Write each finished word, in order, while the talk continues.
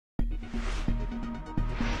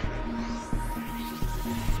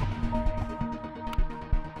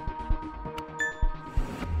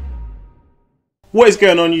What is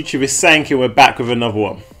going on YouTube? It's Sankey. We're back with another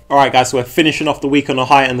one. Alright guys, so we're finishing off the week on a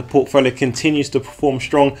high and the portfolio continues to perform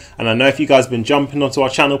strong, and I know if you guys have been jumping onto our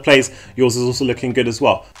channel plays, yours is also looking good as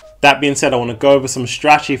well. That being said, I want to go over some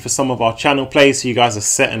strategy for some of our channel plays so you guys are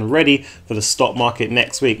set and ready for the stock market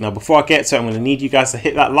next week. Now before I get to it, I'm going to need you guys to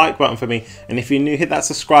hit that like button for me, and if you're new, hit that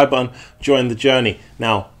subscribe button, join the journey.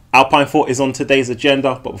 Now Alpine 4 is on today's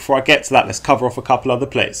agenda, but before I get to that, let's cover off a couple other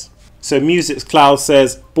plays. So Music's Sklz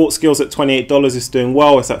says, bought Sklz at $28, it's doing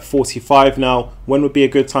well, it's at 45 now. When would be a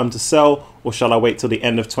good time to sell, or shall I wait till the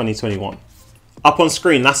end of 2021? Up on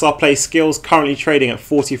screen, that's our play Sklz, currently trading at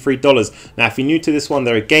 $43. Now if you're new to this one,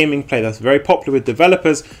 they're a gaming play that's very popular with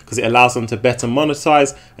developers because it allows them to better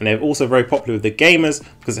monetize, and they're also very popular with the gamers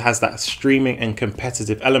because it has that streaming and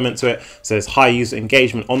competitive element to it. So there's high user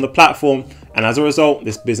engagement on the platform, and as a result,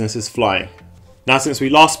 this business is flying. Now since we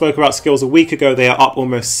last spoke about Sklz a week ago, they are up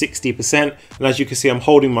almost 60%, and as you can see, I'm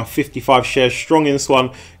holding my 55 shares strong in this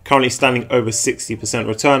one, currently standing over 60%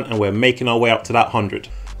 return, and we're making our way up to that 100.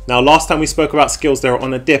 Now last time we spoke about Sklz, they were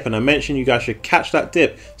on a dip, and I mentioned you guys should catch that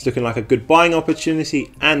dip. It's looking like a good buying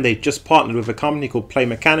opportunity, and they just partnered with a company called Play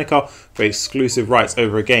Mechanica for exclusive rights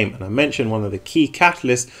over a game. And I mentioned one of the key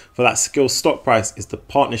catalysts for that Sklz stock price is the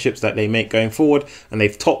partnerships that they make going forward, and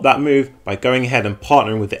they've topped that move by going ahead and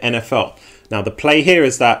partnering with the NFL. Now the play here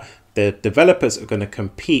is that the developers are going to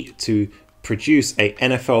compete to produce a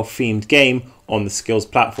NFL themed game on the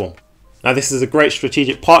Sklz platform. Now this is a great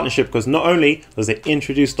strategic partnership because not only does it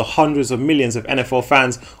introduce the hundreds of millions of NFL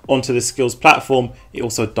fans onto the Sklz platform, it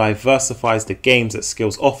also diversifies the games that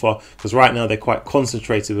Sklz offer, because right now they're quite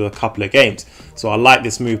concentrated with a couple of games. So I like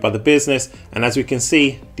this move by the business, and as we can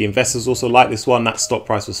see, the investors also like this one. That stock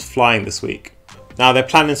price was flying this week. Now they're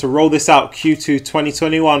planning to roll this out Q2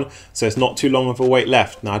 2021, so it's not too long of a wait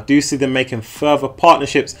left. Now I do see them making further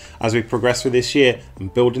partnerships as we progress through this year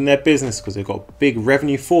and building their business, because they've got a big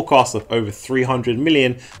revenue forecast of over 300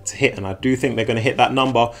 million to hit, and I do think they're going to hit that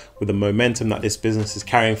number with the momentum that this business is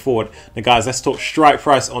carrying forward. Now guys, let's talk strike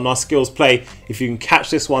price on our Sklz play. If you can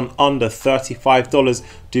catch this one under $35,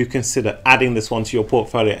 do consider adding this one to your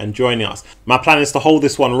portfolio and joining us. My plan is to hold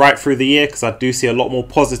this one right through the year because I do see a lot more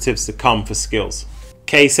positives to come for Sklz.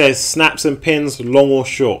 Kay says, snaps and pins, long or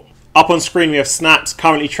short. Up on screen we have snaps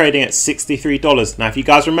currently trading at $63. Now if you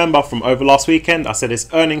guys remember from over last weekend, I said it's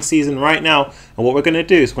earnings season right now, and what we're going to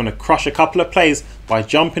do is we're going to crush a couple of plays by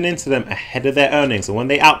jumping into them ahead of their earnings, and when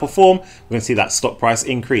they outperform, we're going to see that stock price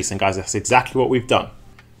increase, and guys, that's exactly what we've done.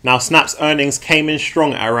 Now Snap's earnings came in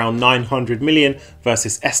strong at around 900 million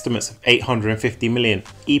versus estimates of 850 million.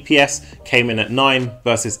 EPS came in at 9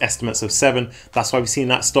 versus estimates of 7. That's why we've seen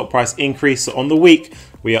that stock price increase. So on the week,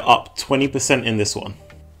 we are up 20% in this one.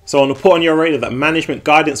 So I want to put on your radar that management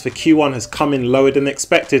guidance for Q1 has come in lower than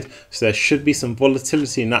expected, so there should be some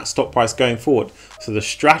volatility in that stock price going forward. So the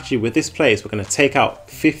strategy with this play is we're going to take out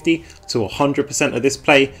 50 to 100% of this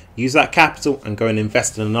play, use that capital, and go and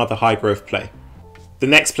invest in another high growth play. The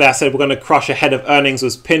next play I said we're going to crush ahead of earnings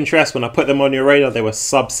was Pinterest. When I put them on your radar, they were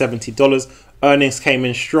sub $70. Earnings came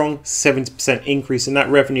in strong, 70% increase in that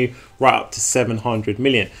revenue, right up to 700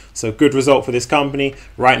 million. So good result for this company.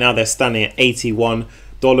 Right now they're standing at $81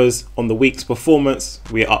 on the week's performance.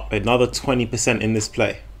 We're up another 20% in this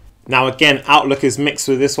play. Now again, outlook is mixed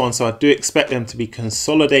with this one, so I do expect them to be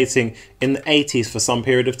consolidating in the 80s for some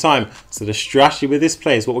period of time. So the strategy with this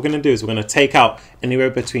play is what we're going to do is we're going to take out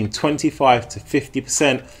anywhere between 25 to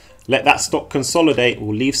 50%, let that stock consolidate.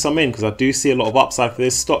 We'll leave some in because I do see a lot of upside for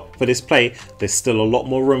this stock, for this play. There's still a lot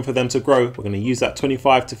more room for them to grow. We're going to use that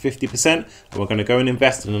 25 to 50%, and we're going to go and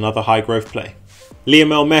invest in another high growth play.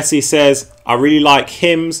 Lionel Messi says, I really like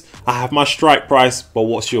HIMS. I have my strike price, but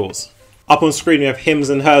what's yours? Up on screen we have HIMS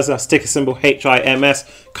and hers, ticker symbol HIMS,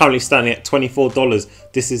 currently standing at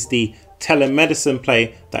 $24. This is the telemedicine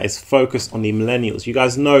play that is focused on the millennials. You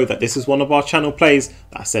guys know that this is one of our channel plays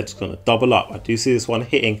that I said is going to double up. I do see this one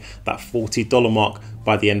hitting that $40 mark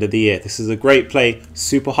by the end of the year. This is a great play,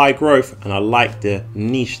 super high growth, and I like the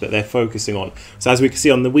niche that they're focusing on. So as we can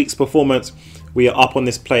see on the week's performance, we are up on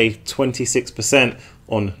this play 26%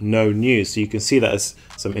 on no news. So you can see that there's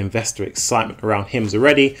some investor excitement around HIMS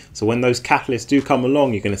already. So when those catalysts do come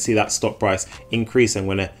along, you're going to see that stock price increase and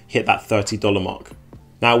we're going to hit that $30 mark.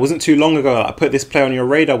 Now, it wasn't too long ago that I put this play on your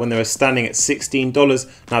radar when they were standing at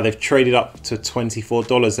 $16. Now they've traded up to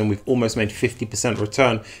 $24 and we've almost made 50%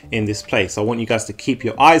 return in this play. So I want you guys to keep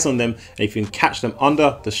your eyes on them. And if you can catch them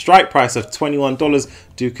under the strike price of $21,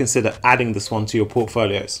 do consider adding this one to your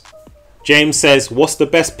portfolios. James says, what's the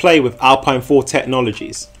best play with Alpine 4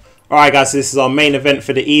 technologies? Alright guys, so this is our main event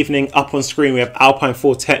for the evening. Up on screen we have Alpine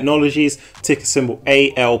 4 Technologies, ticker symbol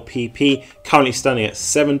ALPP, currently standing at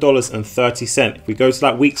 $7.30. If we go to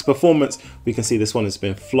that week's performance, we can see this one has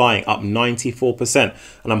been flying up 94%,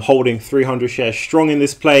 and I'm holding 300 shares strong in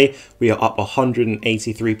this play. We are up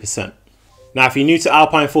 183%. Now, if you're new to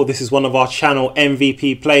Alpine 4, this is one of our channel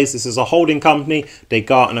MVP plays. This is a holding company. They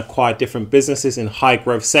go out and acquire different businesses in high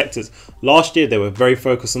growth sectors. Last year, they were very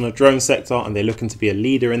focused on the drone sector and they're looking to be a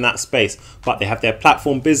leader in that space. But they have their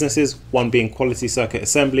platform businesses, one being Quality Circuit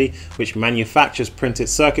Assembly, which manufactures printed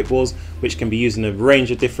circuit boards, which can be used in a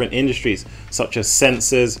range of different industries, such as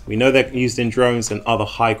sensors. We know they're used in drones and other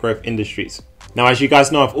high growth industries. Now, as you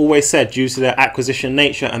guys know, I've always said, due to their acquisition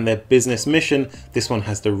nature and their business mission, this one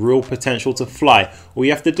has the real potential to fly. All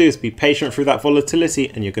you have to do is be patient through that volatility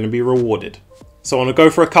and you're going to be rewarded. So I want to go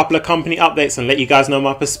for a couple of company updates and let you guys know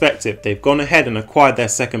my perspective. They've gone ahead and acquired their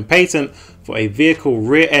second patent for a vehicle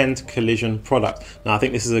rear end collision product. Now, I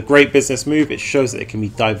think this is a great business move. It shows that it can be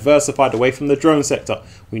diversified away from the drone sector.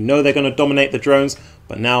 We know they're going to dominate the drones,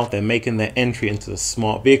 but now they're making their entry into the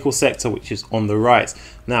smart vehicle sector, which is on the rise.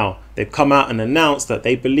 Now, they've come out and announced that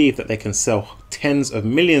they believe that they can sell tens of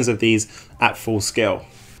millions of these at full scale.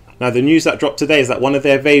 Now, the news that dropped today is that one of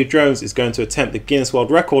their Veil drones is going to attempt the Guinness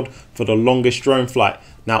World Record for the longest drone flight.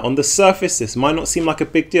 Now, on the surface, this might not seem like a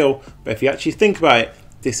big deal, but if you actually think about it,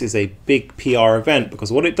 this is a big PR event,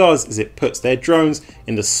 because what it does is it puts their drones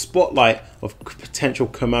in the spotlight of potential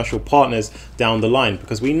commercial partners down the line,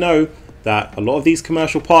 because we know that a lot of these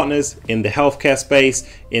commercial partners in the healthcare space,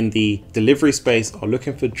 in the delivery space, are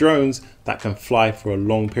looking for drones that can fly for a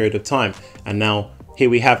long period of time. And now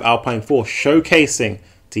here we have Alpine 4 showcasing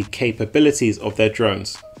the capabilities of their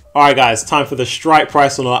drones. Alright guys, time for the strike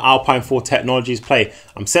price on our Alpine 4 Technologies play.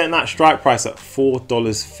 I'm setting that strike price at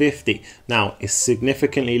 $4.50. Now, it's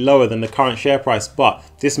significantly lower than the current share price, but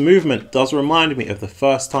this movement does remind me of the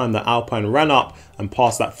first time that Alpine ran up and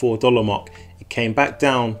passed that $4 mark. It came back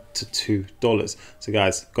down to $2. So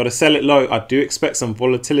guys, got to sell it low. I do expect some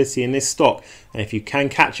volatility in this stock, and if you can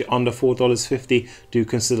catch it under $4.50, do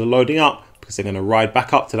consider loading up, because they're going to ride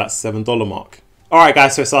back up to that $7 mark. Alright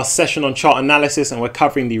guys, so it's our session on chart analysis and we're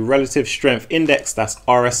covering the relative strength index, that's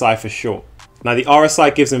RSI for short. Now, the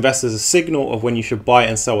RSI gives investors a signal of when you should buy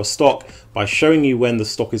and sell a stock by showing you when the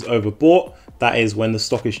stock is overbought, that is when the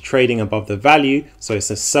stock is trading above the value, so it's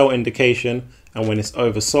a sell indication, and when it's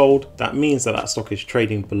oversold, that means that that stock is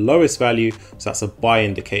trading below its value, so that's a buy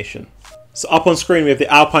indication. So up on screen we have the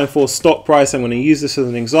Alpine 4 stock price. I'm going to use this as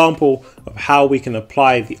an example of how we can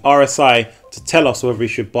apply the RSI to tell us whether we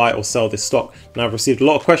should buy or sell this stock. Now, I've received a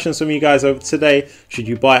lot of questions from you guys over today. Should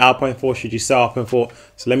you buy Alpine 4? Should you sell Alpine 4?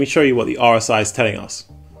 So let me show you what the RSI is telling us.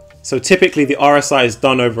 So typically the RSI is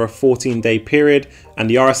done over a 14-day period, and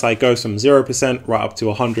the RSI goes from 0% right up to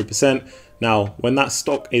 100%. Now, when that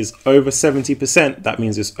stock is over 70%, that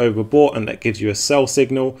means it's overbought and that gives you a sell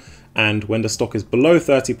signal. And when the stock is below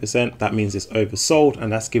 30%, that means it's oversold and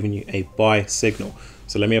that's giving you a buy signal.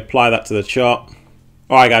 So let me apply that to the chart.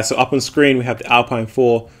 All right guys, so up on screen we have the Alpine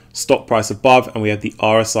 4 stock price above and we have the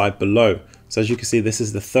RSI below. So as you can see, this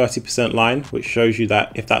is the 30% line, which shows you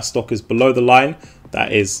that if that stock is below the line,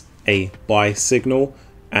 that is a buy signal.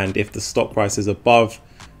 And if the stock price is above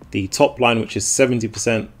the top line, which is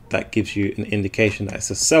 70%, that gives you an indication that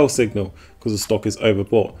it's a sell signal because the stock is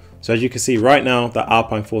overbought. So as you can see right now, the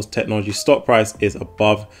Alpine 4 Technology stock price is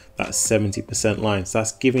above that 70% line. So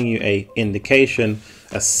that's giving you a indication,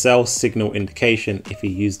 a sell signal indication if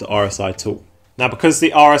you use the RSI tool. Now, because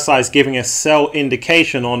the RSI is giving a sell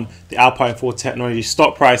indication on the Alpine 4 Technology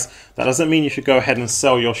stock price, that doesn't mean you should go ahead and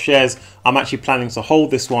sell your shares. I'm actually planning to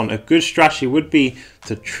hold this one. A good strategy would be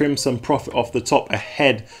to trim some profit off the top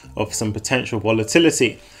ahead of some potential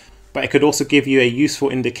volatility. But it could also give you a useful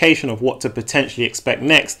indication of what to potentially expect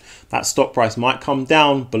next. That stock price might come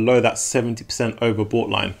down below that 70% overbought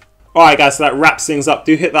line. Alright guys, so that wraps things up.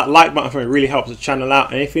 Do hit that like button for it, really helps the channel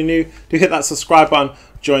out. And if you're new, do hit that subscribe button,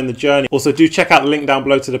 join the journey. Also, do check out the link down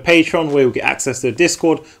below to the Patreon, where you'll get access to the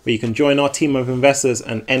Discord, where you can join our team of investors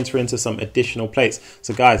and enter into some additional plays.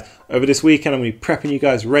 So guys, over this weekend, I'm going to be prepping you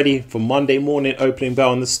guys ready for Monday morning opening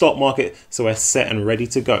bell in the stock market, so we're set and ready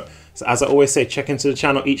to go. So as I always say, check into the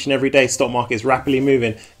channel each and every day. Stock market is rapidly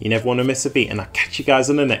moving. You never want to miss a beat, and I'll catch you guys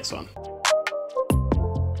on the next one.